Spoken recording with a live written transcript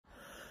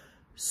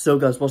So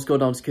guys, what's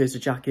going on? It's Cursor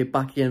Jack here,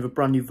 back again with a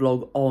brand new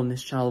vlog on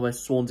this channel where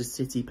Swansea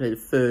City played the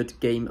third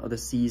game of the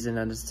season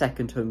and the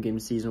second home game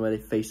of the season where they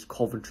faced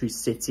Coventry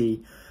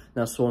City.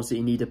 Now Swansea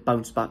City need a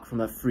bounce back from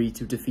that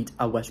 3-2 defeat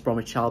at West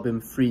Bromwich Albion,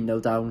 3-0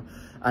 down,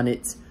 and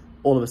it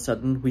all of a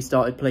sudden we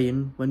started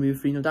playing when we were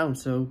 3-0 down.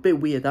 So a bit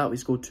weird that we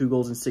scored 2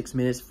 goals in 6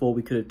 minutes before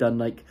we could have done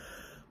like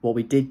what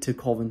we did to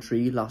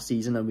Coventry last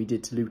season and we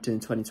did to Luton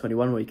in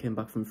 2021 where we came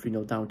back from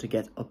 3-0 down to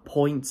get a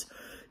point.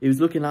 It was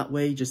looking that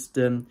way, just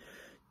didn't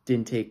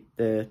take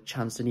the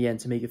chance in the end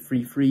to make it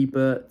 3-3,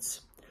 but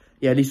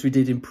yeah, at least we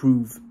did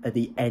improve at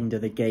the end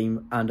of the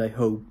game, and I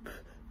hope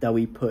that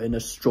we put in a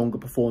stronger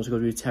performance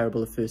because we were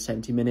terrible the first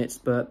 70 minutes.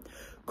 But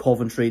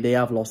Coventry, they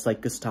have lost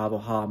like Gustavo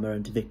Harmer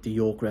and Victor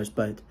Gyökeres,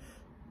 but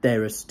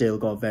they're still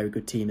got a very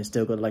good team. They've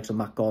still got the likes of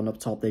Matt Gordon up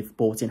top. They've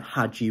brought in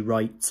Haji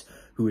Wright,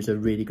 who is a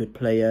really good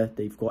player.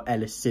 They've got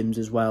Ellis Sims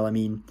as well. I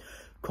mean,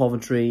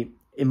 Coventry,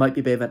 it might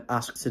be a bit of an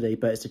ask today,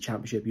 but it's a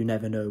championship. You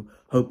never know.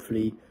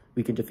 Hopefully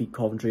we can defeat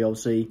Coventry.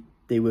 Obviously,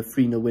 they were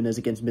 3-0 winners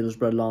against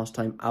Middlesbrough last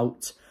time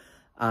out.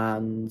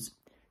 And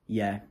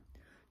yeah,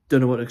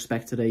 don't know what to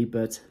expect today,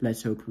 but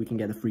let's hope we can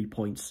get the 3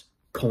 points.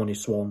 Come on, you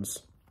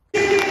Swans.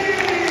 Okay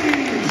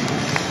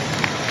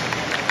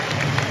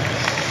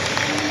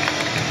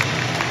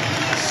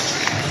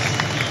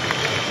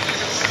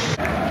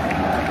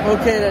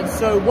then,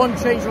 so one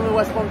change from the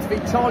West Brom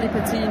defeat. Charlie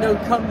Patino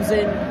comes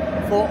in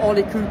for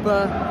Ollie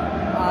Cooper,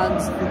 and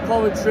for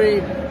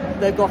Coventry,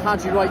 they've got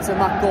Haji Wright and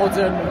Matt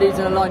Gordon leading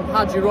the line.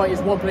 Haji Wright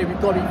is one player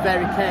we've got to be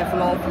very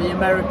careful of, the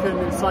American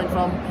who signed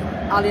from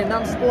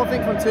Allianspor, I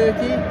think, from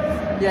Turkey.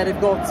 Yeah, they've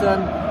got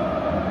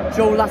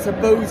Joe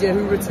Latabodia,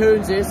 who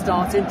returns here,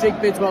 starting. Jake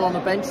Bidwell on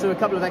the bench, so a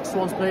couple of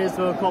ex-Swans players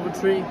for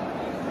Coventry.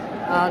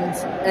 And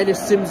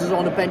Ellis Sims is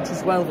on the bench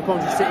as well for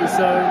Coventry City.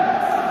 So,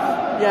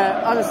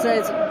 yeah, as I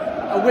said,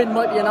 a win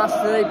might be an ask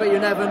today, but you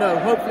never know.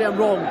 Hopefully I'm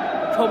wrong.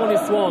 Come on, you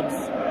Swans.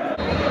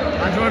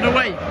 And you're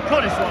underway. Come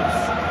on, you Swans.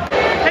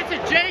 Hit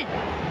it, Jay!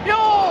 Yo!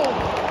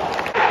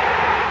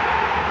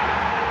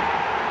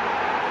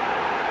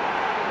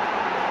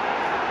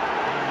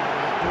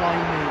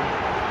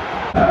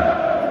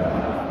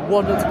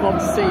 1-0 to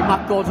Coventry City.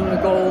 Matt Gordon on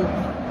the goal.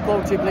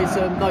 Coventry plays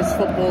some nice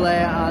football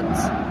there, and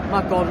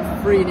Matt Gordon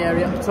free in the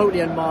area, totally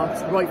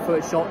unmarked. Right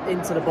foot shot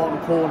into the bottom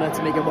corner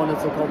to make it 1-0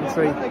 to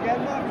Coventry.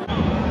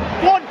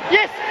 One!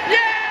 Yes!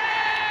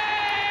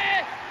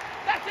 Yes!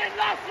 That's it,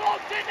 last one,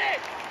 didn't it?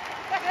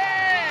 That's it!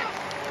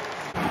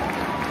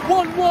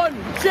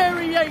 1-1,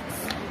 Jerry Yates.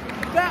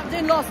 That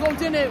didn't last long,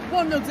 didn't it?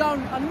 1-0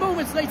 down, and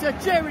moments later,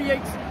 Jerry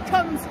Yates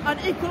comes and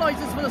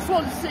equalises for the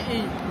Swansea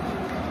City.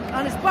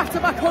 And it's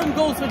back-to-back home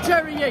goals for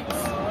Jerry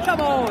Yates. Come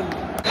on!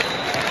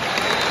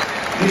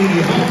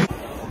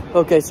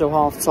 Okay, so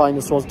half-time,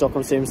 the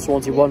Swansea.com saying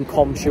Swansea 1,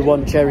 Coventry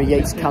 1, Jerry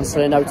Yates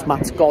cancelling out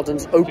Matt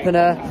Gordon's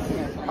opener.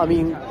 I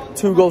mean,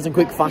 2 goals in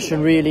quick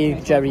fashion, really.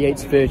 Jerry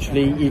Yates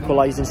virtually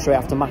equalising straight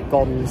after Matt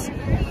Gordon's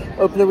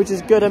opener, which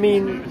is good. I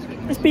mean,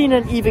 it's been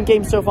an even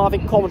game so far. I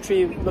think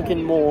Coventry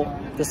looking more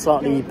the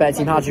slightly better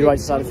team. Haji Wright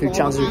has had a few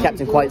chances. We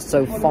kept him quiet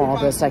so far.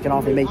 The second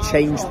half it may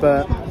change,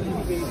 but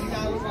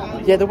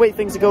yeah, the way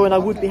things are going, I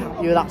would be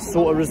happy with that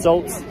sort of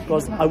result,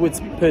 because I would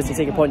personally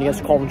take a point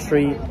against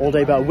Coventry all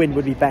day, but a win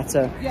would be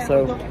better.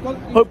 So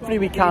hopefully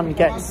we can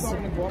get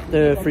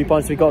the 3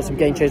 points. We've got some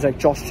game changers like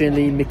Josh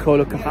Ginley,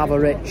 Mikola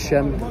Kahavaric.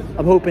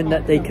 I'm hoping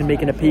that they can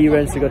make an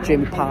appearance. We've got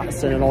Jamie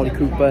Patterson and Ollie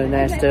Cooper in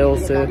there still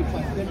to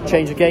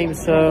change the game.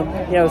 So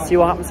yeah, we'll see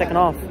what happens second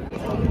half.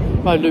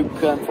 Right, Luke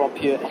from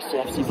Pure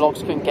SCFC Vlogs,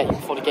 couldn't get you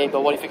before the game,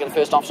 but what do you think of the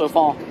first half so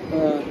far?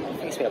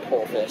 It's been a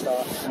poor first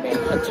half. I mean,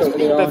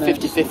 totally a bit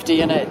 50-50,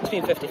 isn't it? It's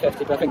been 50-50,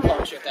 but I think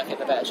Coventry have definitely had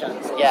the better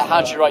chance. Yeah,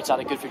 Haji Wright's had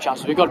a good few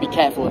chances. We've got to be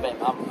careful with him,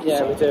 man. Yeah,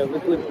 so we do.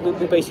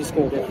 We basically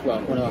scored with,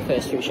 well, one of our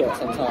first 3 shots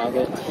on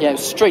target. Yeah, it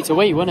was straight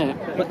away, wasn't it?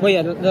 Well,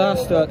 yeah, the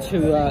last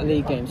 2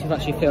 league games, we've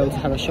actually failed to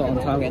have a shot on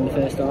target in the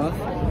first half.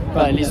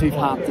 But at least we've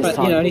had this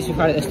time. You know, at least we've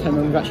had it this time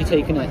and we've actually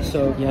taken it.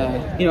 So,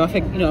 yeah, you know, I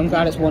think, you know, I'm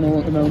glad it's 1-0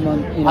 at the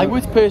moment. You know. I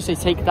would personally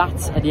take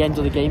that at the end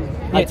of the game.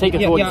 I'd take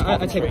a point.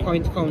 I'd take a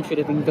point. Coventry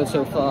have been good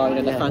so far.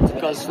 You know,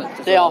 because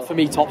they are, for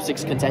me, top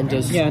 6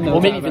 contenders. Yeah, no,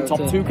 or maybe even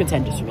top 2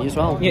 contenders for me as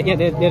well. Yeah,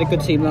 they had a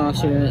good team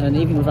last year, and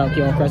even without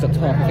Gyökeres up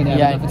top, I think they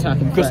had enough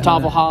attacking.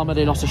 Gustavo Harmer,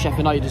 they lost to Sheffield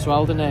United as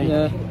well, didn't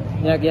they?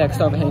 Yeah,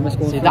 Gustavo Harmer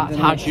scored. See, that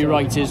Haji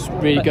Wright is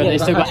really good. They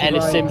still got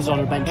Ellis Sims on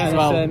the bench as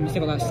well.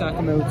 Still got that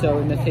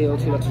Sakamoto in the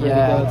field who looks really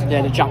good.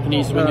 Yeah, the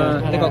Japanese winger.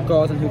 They got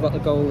Gordon who got the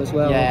goal as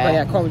well. Yeah. But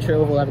yeah, Coventry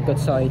overall have a good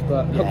side,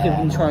 but hopefully we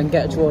can try and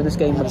get a draw in this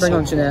game. But bring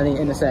on Giannelli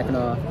in the second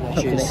half.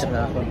 Hopefully they can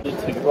happen.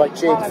 Right,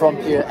 Jake from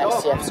Pure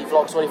SCFC Vlogs.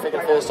 What do you think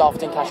of the first half?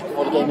 Didn't catch it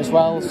before the game as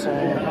well. So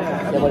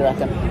yeah, what do you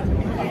reckon?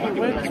 Where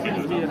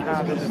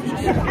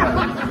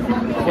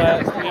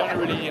we only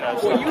really, you know,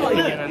 started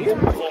kicking in and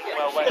performing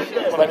well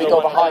when we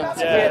go behind.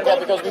 Yeah,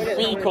 because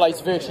we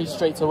equalised virtually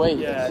straight away.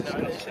 Yeah,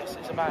 no,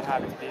 it's a bad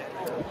habit to be in.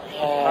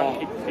 Can't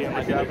keep feeling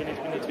like that. We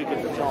need to be good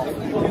for John. I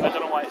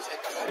don't know why it's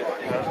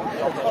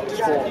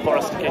for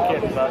us to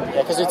kick in, but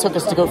yeah, because it took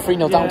us to go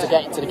 3-0 down to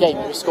get into the game.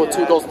 We scored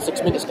 2 goals in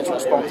 6 minutes against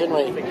West Brom, didn't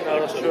we? No,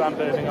 that's true. And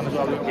Birmingham as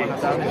well. We were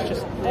down. It's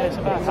just it's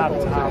a bad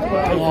habit to have.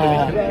 But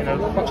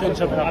hopefully we can change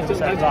something up in the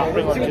second half.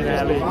 Bring on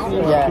Ginelli,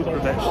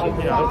 Kukovic.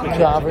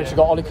 Hopefully average. We've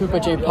got Oli Cooper,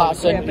 Jay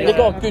Patterson. They've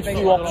got a good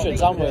few options,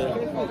 haven't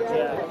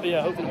we?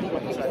 Yeah, hopefully we can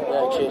win the second.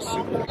 Yeah, cheers.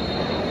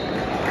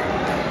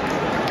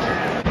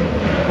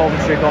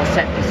 Coventry got a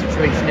set piece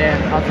situation here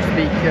as we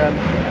speak.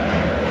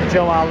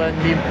 Joe Allen,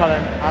 Liam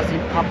Cullen, Azim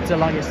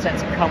Abdullah is set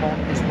to come on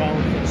as well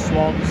for the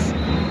Swans.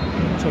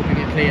 Hoping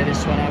to clear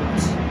this one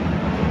out.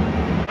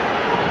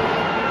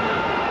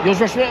 Yours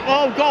rush.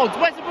 Oh God!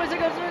 Where's it? Where's it?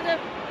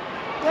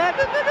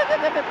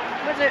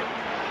 Where's it?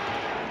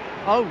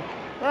 Oh,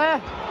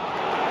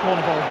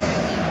 corner ball.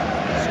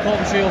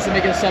 Coventry also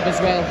making a sub as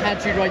well.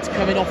 Hadji Wright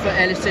coming off for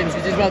Ellis Sims.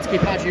 We did well to keep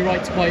Hadji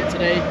Wright quiet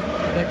today,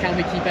 but can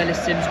we keep Ellis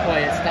Sims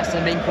quiet? That's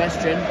the main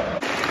question.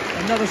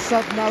 Another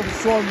sub now for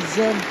Swans.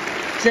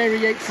 Jerry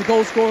Yates, the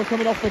goal scorer,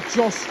 coming off for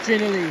Josh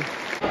Ginelli.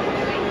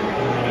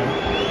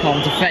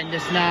 Can't defend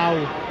this now.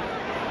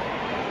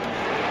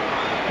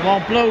 Come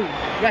on, blow.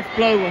 Ref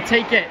blow, we'll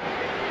take it.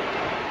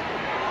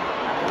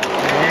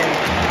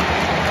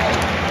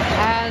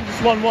 And it's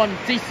 1-1,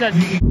 decent.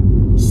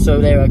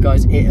 So there we are,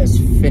 guys, it has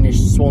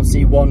finished.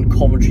 Swansea 1,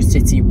 Coventry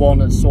City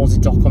 1 at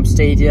Swansea.com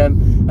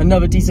Stadium.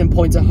 Another decent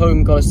point at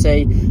home, gotta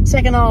say.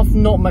 Second half,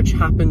 not much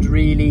happened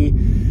really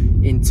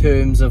in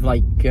terms of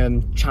like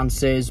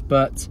chances,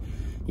 but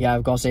yeah,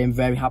 I've got to say I'm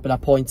very happy with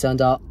that point, and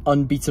our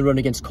unbeaten run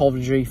against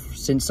Coventry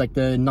since like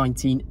the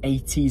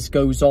 1980s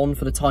goes on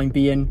for the time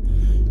being.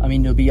 I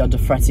mean, it'll be under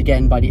threat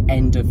again by the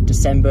end of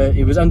December.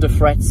 It was under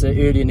threat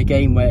early in the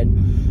game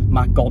when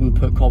Matt Godden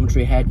put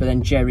Coventry ahead, but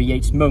then Jerry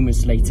Yates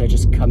moments later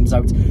just comes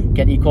out,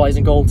 get the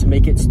equalising goal to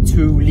make it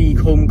 2 league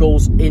home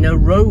goals in a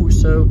row.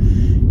 So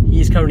he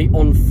is currently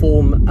on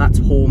form at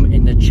home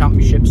in the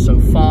Championship so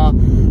far,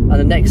 and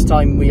the next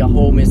time we are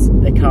home is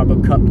the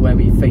Carabao Cup, where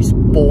we face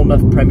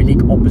Bournemouth Premier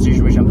League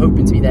opposition, which I'm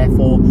hoping to be there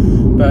for.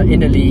 But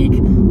in the league,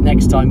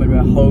 next time when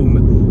we're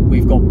home,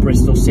 we've got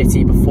Bristol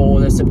City before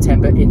the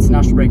September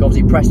international break.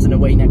 Obviously Preston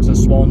away next to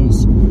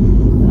Swans,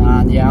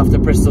 and yeah, after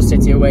Bristol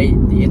City away,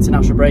 the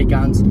international break,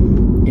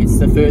 and it's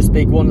the first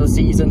big one of the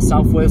season,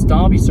 South Wales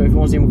derby. So if you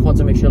want to see more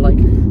content, make sure to like,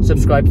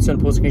 subscribe, turn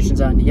on post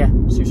notifications, and yeah,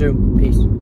 see you soon. Peace.